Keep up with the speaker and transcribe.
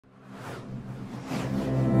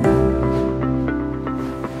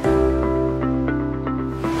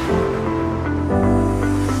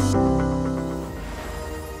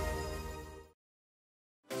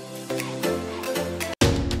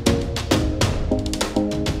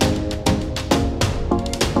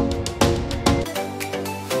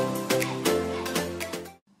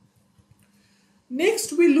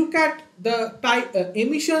look at the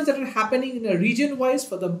emissions that are happening in a region wise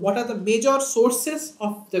for what are the major sources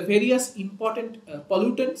of the various important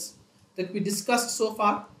pollutants that we discussed so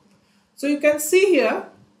far. So you can see here,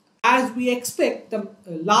 as we expect, the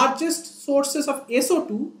largest sources of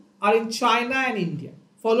SO2 are in China and India,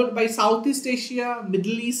 followed by Southeast Asia,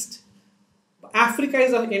 Middle East. Africa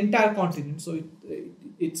is an entire continent, so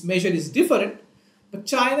its measure is different. But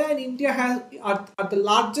China and India are the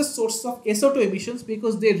largest sources of SO2 emissions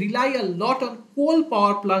because they rely a lot on coal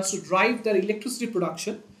power plants to drive their electricity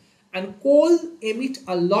production, and coal emit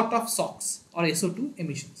a lot of SOx or SO2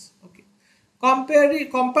 emissions. Okay.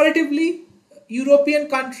 Comparatively, European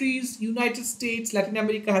countries, United States, Latin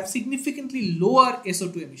America have significantly lower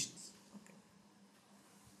SO2 emissions. Okay.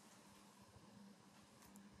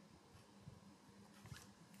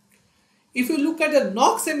 If you look at the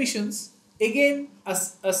NOx emissions, again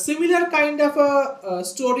a similar kind of a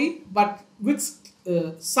story, but with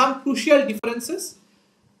some crucial differences.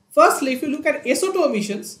 Firstly, if you look at SO2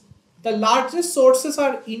 emissions, the largest sources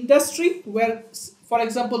are industry, where, for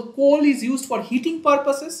example, coal is used for heating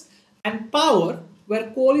purposes, and power, where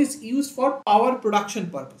coal is used for power production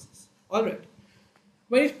purposes. Alright.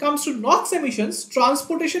 When it comes to NOx emissions,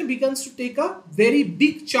 transportation begins to take a very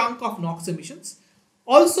big chunk of NOx emissions.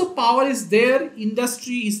 Also, power is there,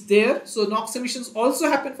 industry is there, so NOx emissions also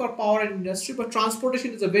happen for power and industry, but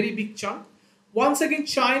transportation is a very big chunk. Once again,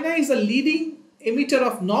 China is a leading emitter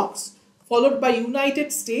of NOx, followed by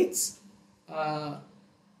United States.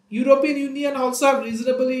 European Union also have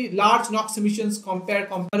reasonably large NOx emissions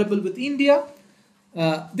comparable with India.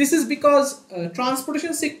 This is because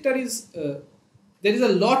transportation sector is, there is a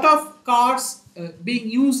lot of cars being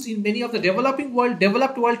used in many of the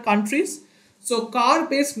developed world countries. So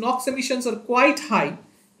car-based NOx emissions are quite high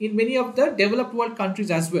in many of the developed world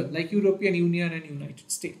countries as well, like European Union and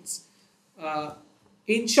United States.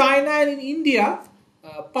 In China and in India,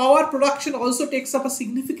 power production also takes up a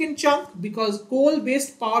significant chunk because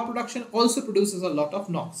coal-based power production also produces a lot of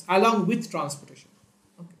NOx along with transportation.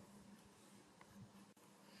 Okay.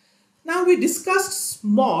 Now we discussed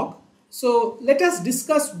smog, so let us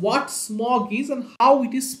discuss what smog is and how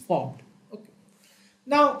it is formed. Okay.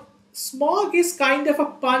 Now, smog is kind of a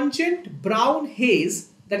pungent brown haze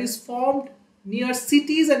that is formed near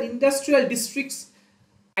cities and industrial districts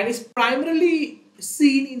and is primarily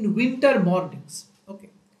seen in winter mornings. Okay.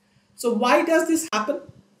 So why does this happen?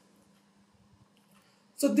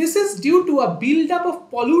 So this is due to a buildup of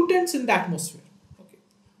pollutants in the atmosphere. Okay.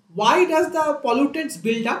 Why does the pollutants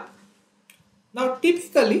build up? Now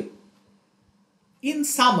typically in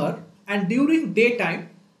summer and during daytime,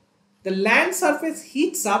 the land surface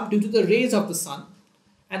heats up due to the rays of the sun,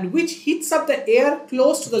 and which heats up the air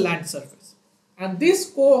close to the land surface. And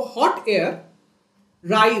this hot air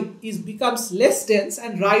becomes less dense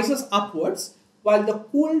and rises upwards, while the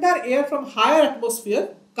colder air from higher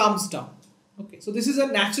atmosphere comes down. Okay, so this is a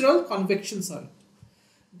natural convection cycle.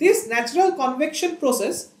 This natural convection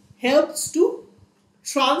process helps to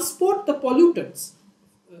transport the pollutants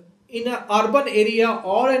in an urban area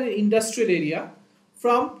or an industrial area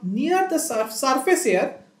from near the surface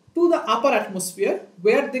air to the upper atmosphere,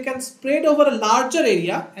 where they can spread over a larger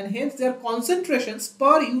area, and hence their concentrations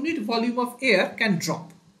per unit volume of air can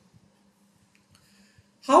drop.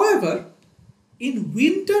 However, in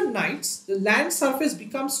winter nights, the land surface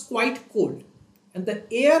becomes quite cold and the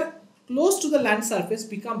air close to the land surface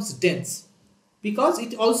becomes dense because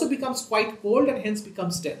it also becomes quite cold and hence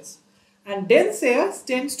becomes dense. And dense air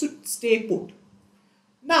tends to stay put.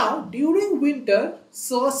 Now, during winter,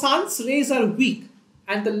 sun's rays are weak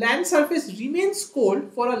and the land surface remains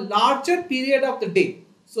cold for a larger period of the day.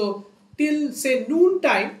 So, till say noon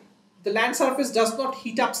time, the land surface does not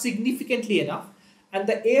heat up significantly enough and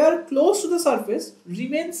the air close to the surface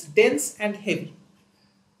remains dense and heavy.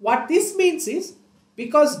 What this means is,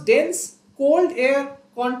 because dense cold air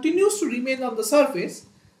continues to remain on the surface,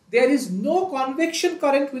 there is no convection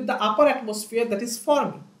current with the upper atmosphere that is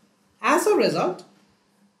forming. As a result,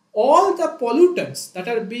 all the pollutants that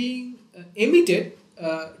are being emitted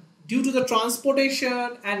due to the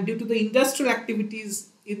transportation and due to the industrial activities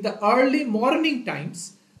in the early morning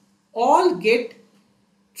times all get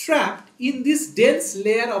trapped in this dense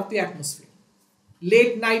layer of the atmosphere.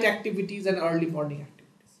 Late night activities and early morning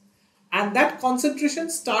activities. And that concentration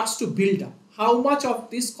starts to build up. How much of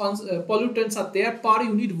these pollutants are there per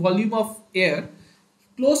unit volume of air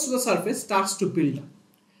close to the surface starts to build up.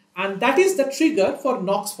 And that is the trigger for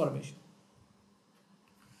NOx formation.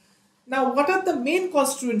 Now, what are the main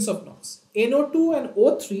constituents of NOx? NO2 and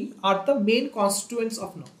O3 are the main constituents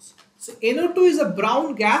of NOx. So, NO2 is a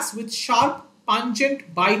brown gas with sharp,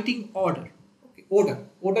 pungent, biting odor.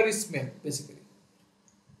 Odor is smell basically.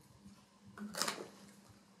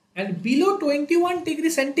 And below 21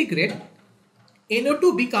 degrees centigrade,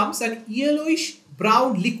 NO2 becomes an yellowish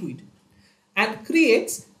brown liquid and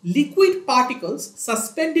creates liquid particles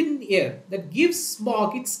suspended in air that gives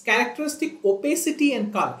smog its characteristic opacity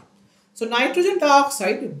and color. So nitrogen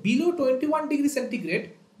dioxide below 21 degrees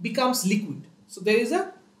centigrade becomes liquid. So there is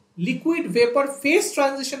a liquid vapor phase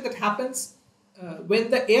transition that happens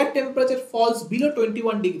when the air temperature falls below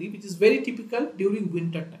 21 degree, which is very typical during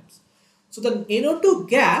winter times. So the NO2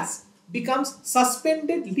 gas becomes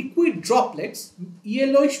suspended liquid droplets,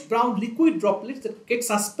 yellowish brown liquid droplets that get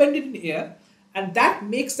suspended in air, and that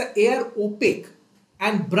makes the air opaque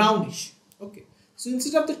and brownish. Okay, so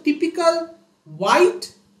instead of the typical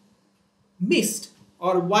white mist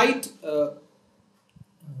or white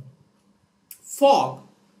fog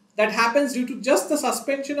that happens due to just the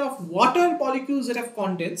suspension of water molecules that have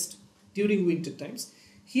condensed during winter times,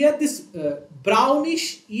 here this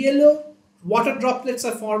brownish yellow water droplets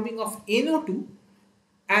are forming of NO2,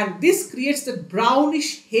 and this creates the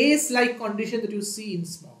brownish haze-like condition that you see in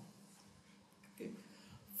smog. Okay.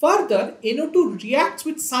 Further, NO2 reacts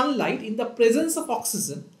with sunlight in the presence of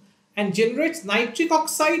oxygen and generates nitric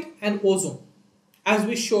oxide and ozone, as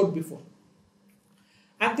we showed before.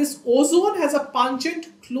 And this ozone has a pungent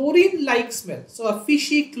chlorine-like smell, so a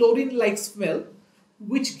fishy chlorine-like smell,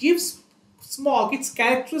 which gives smog its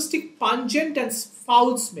characteristic pungent and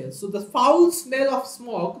foul smell. So the foul smell of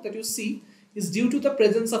smog that you see is due to the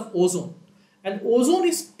presence of ozone, and ozone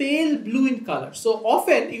is pale blue in color. So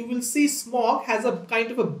often you will see smog has a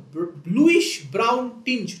kind of a bluish brown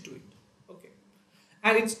tinge to it. Okay,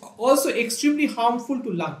 and it's also extremely harmful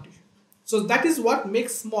to lung tissue. So that is what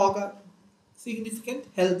makes smog a significant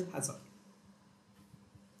health hazard.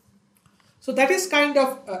 So that is kind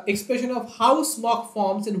of expression of how smog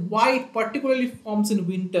forms and why it particularly forms in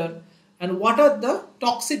winter, and what are the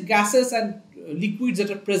toxic gases and liquids that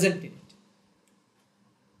are present in it.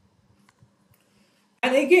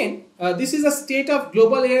 And again, this is a state of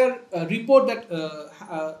global air report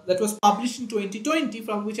that was published in 2020,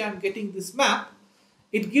 from which I am getting this map.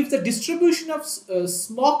 It gives the distribution of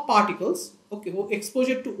smog particles, okay,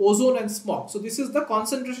 exposure to ozone and smog. So this is the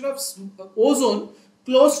concentration of ozone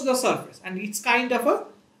close to the surface, and it's kind of a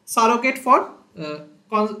surrogate for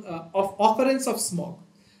of occurrence of smog.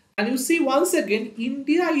 And you see once again,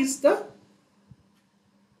 India is the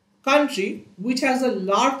country which has the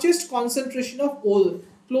largest concentration of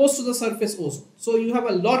close to the surface ozone. So you have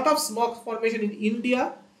a lot of smog formation in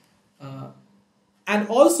India and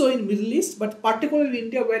also in Middle East, but particularly in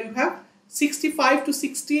India, where you have 65 to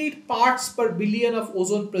 68 parts per billion of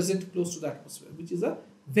ozone present close to the atmosphere, which is a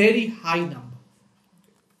very high number.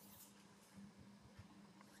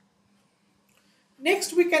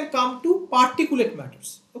 Next, we can come to particulate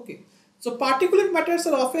matters. Okay, so particulate matters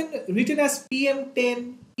are often written as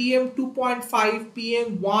PM10, PM2.5,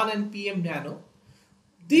 PM1 and PM nano.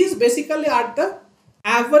 These basically are the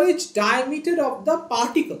average diameter of the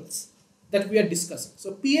particles that we are discussing.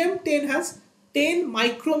 So PM10 has 10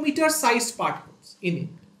 micrometer sized particles in it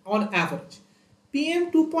on average.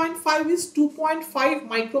 PM2.5 is 2.5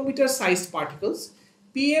 micrometer sized particles.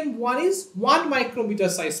 PM1 is 1 micrometer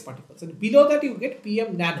sized particles, and below that you get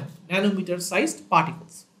PM nanometer sized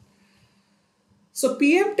particles. So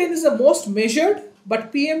PM10 is the most measured,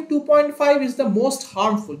 but PM2.5 is the most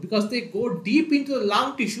harmful because they go deep into the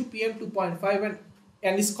lung tissue, PM2.5,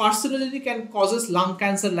 and is carcinogenic and causes lung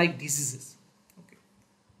cancer like diseases. Okay.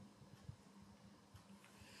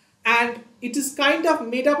 And it is kind of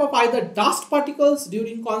made up of either dust particles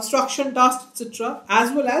during construction dust, etc.,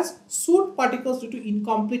 as well as soot particles due to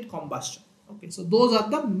incomplete combustion. Okay, so those are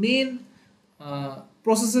the main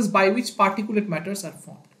processes by which particulate matters are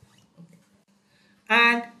formed. Okay.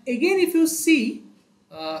 And again, if you see,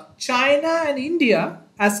 China and India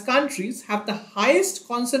as countries have the highest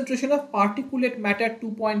concentration of particulate matter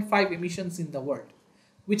 2.5 emissions in the world,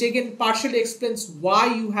 which again partially explains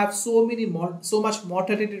why you have so much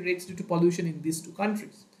mortality rates due to pollution in these two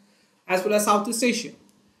countries, as well as Southeast Asia.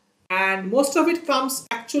 And most of it comes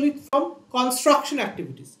actually from construction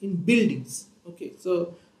activities in buildings. Okay,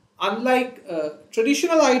 so unlike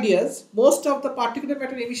traditional ideas, most of the particulate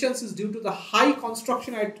matter emissions is due to the high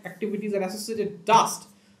construction activities and associated dust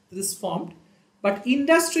that is formed. But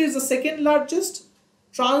industry is the second largest,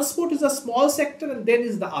 transport is a small sector, and then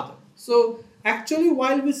is the other. So actually,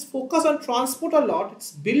 while we focus on transport a lot,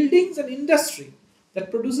 it's buildings and industry that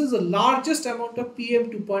produces the largest amount of PM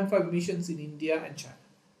 2.5 emissions in India and China.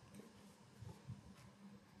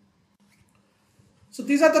 So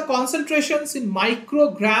these are the concentrations in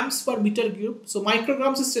micrograms per meter cube. So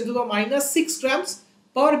micrograms is 10 to the minus 6 grams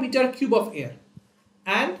per meter cube of air.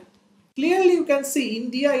 And clearly you can see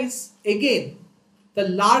India is again the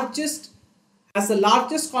largest, has the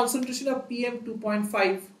largest concentration of PM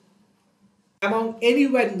 2.5 among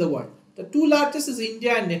anywhere in the world. The two largest is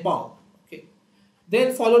India and Nepal. Okay.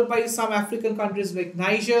 Then followed by some African countries like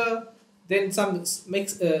Niger, then some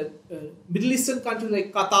Middle Eastern countries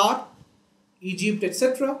like Qatar, Egypt,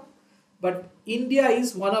 etc. But India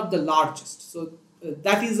is one of the largest. So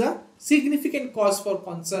that is a significant cause for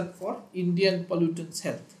concern for Indian pollutants'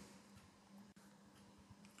 health.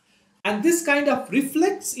 And this kind of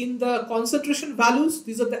reflects in the concentration values.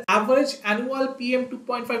 These are the average annual PM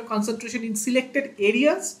 2.5 concentration in selected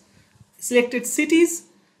areas, selected cities.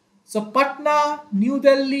 So Patna, New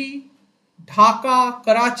Delhi, Dhaka,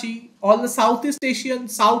 Karachi, all the South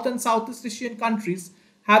and Southeast Asian countries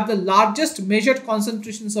have the largest measured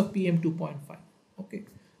concentrations of PM 2.5, okay,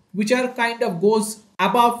 which are kind of goes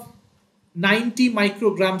above 90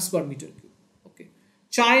 micrograms per meter cube. Okay.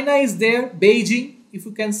 China is there, Beijing, if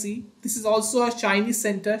you can see. This is also a Chinese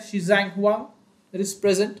center, Xizanghuang, that is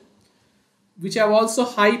present, which have also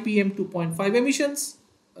high PM 2.5 emissions,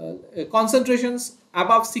 concentrations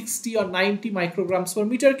above 60 or 90 micrograms per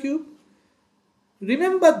meter cube.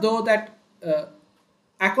 Remember though that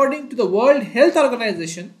according to the World Health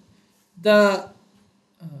Organization, the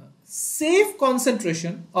safe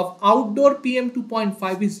concentration of outdoor PM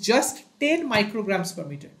 2.5 is just 10 micrograms per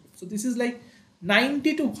meter cube. So this is like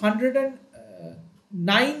 90 to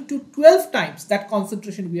 109 to 12 times that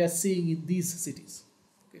concentration we are seeing in these cities,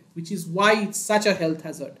 okay, which is why it's such a health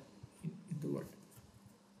hazard in the world.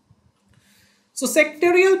 So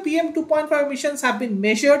sectorial PM 2.5 emissions have been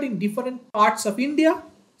measured in different parts of India.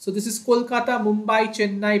 So this is Kolkata, Mumbai,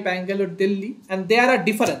 Chennai, Bangalore, Delhi, and there are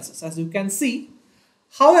differences as you can see.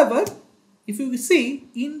 However, if you see,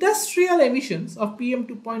 industrial emissions of PM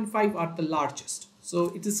 2.5 are the largest.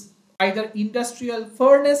 So it is either industrial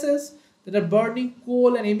furnaces that are burning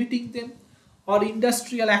coal and emitting them, or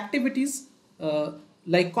industrial activities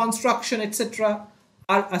like construction, etc.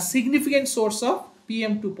 are a significant source of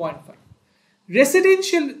PM 2.5.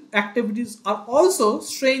 Residential activities are also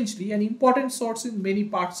strangely an important source in many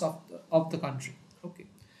parts of the country. Okay.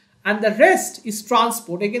 And the rest is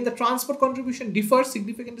transport. Again, the transport contribution differs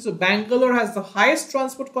significantly. So Bangalore has the highest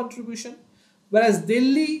transport contribution, whereas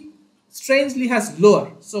Delhi strangely has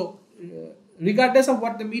lower. So regardless of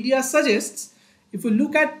what the media suggests, if you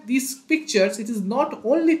look at these pictures, it is not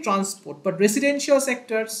only transport, but residential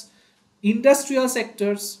sectors, industrial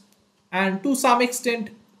sectors, and to some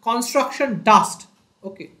extent construction dust,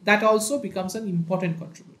 okay, that also becomes an important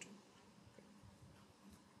contributor.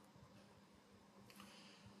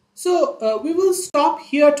 So we will stop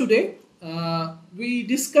here today. We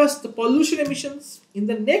discussed the pollution emissions. In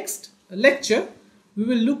the next lecture, we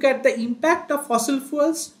will look at the impact of fossil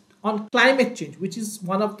fuels on climate change, which is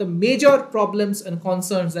one of the major problems and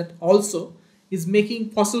concerns that also is making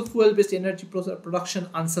fossil fuel based energy production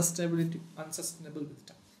unsustainable with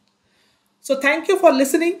time. So thank you for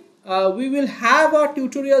listening. We will have a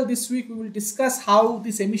tutorial this week. We will discuss how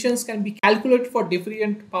these emissions can be calculated for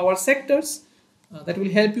different power sectors. That will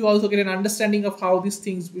help you also get an understanding of how these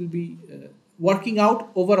things will be working out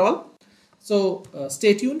overall. So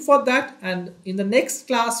stay tuned for that. And in the next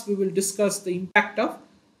class, we will discuss the impact of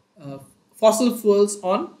fossil fuels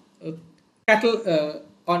on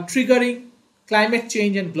on triggering climate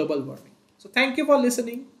change and global warming. So thank you for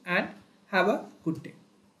listening and have a good day.